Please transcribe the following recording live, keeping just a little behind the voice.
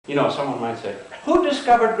You know, someone might say, who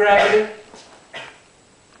discovered gravity?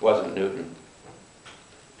 Wasn't Newton.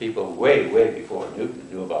 People way, way before Newton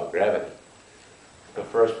knew about gravity. The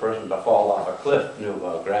first person to fall off a cliff knew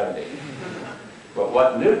about gravity. But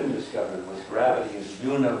what Newton discovered was gravity is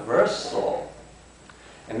universal.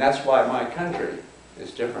 And that's why my country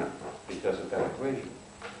is different, because of that equation.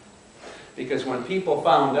 Because when people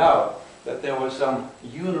found out that there was some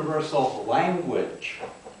universal language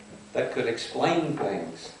that could explain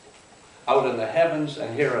things out in the heavens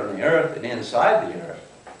and here on the earth and inside the earth,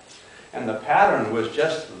 and the pattern was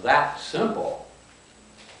just that simple,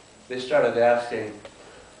 they started asking,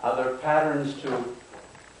 are there patterns to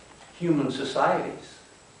human societies?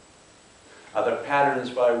 Are there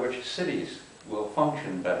patterns by which cities will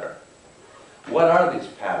function better? What are these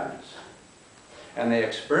patterns? And they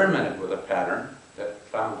experimented with a pattern that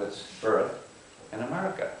found its birth in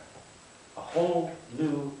America. A whole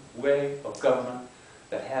new way of government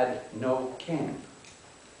that had no king.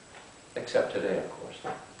 Except today, of course.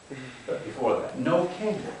 But before that, no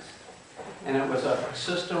kings. And it was a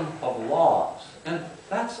system of laws. And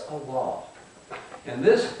that's a law. And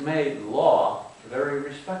this made law very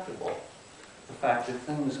respectable. The fact that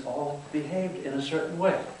things all behaved in a certain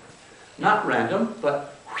way. Not random,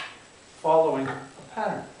 but following a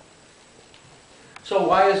pattern. So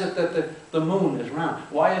why is it that the moon is round?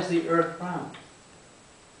 Why is the earth round?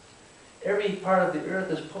 Every part of the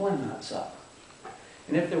earth is pulling us up.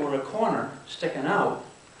 And if there were a corner sticking out,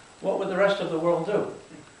 what would the rest of the world do?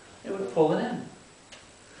 It would pull it in.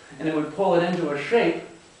 And it would pull it into a shape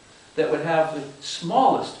that would have the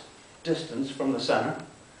smallest distance from the center.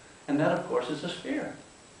 And that, of course, is a sphere.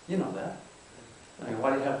 You know that. I mean,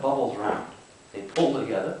 why do you have bubbles round? They pull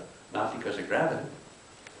together, not because of gravity.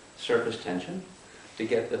 Surface tension, to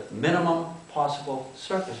get the minimum possible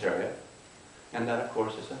surface area. And that, of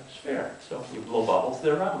course, is a sphere. So you blow bubbles,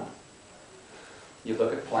 they're round. You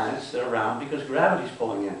look at planets, they're round because gravity's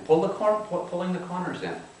pulling in, pulling the corners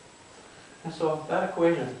in. And so that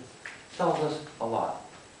equation tells us a lot.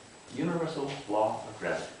 Universal law of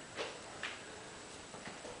gravity.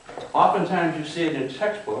 Oftentimes you see it in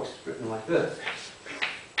textbooks written like this.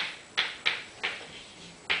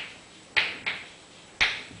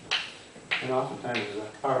 And oftentimes there's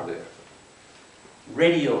a car there.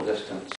 Radial distance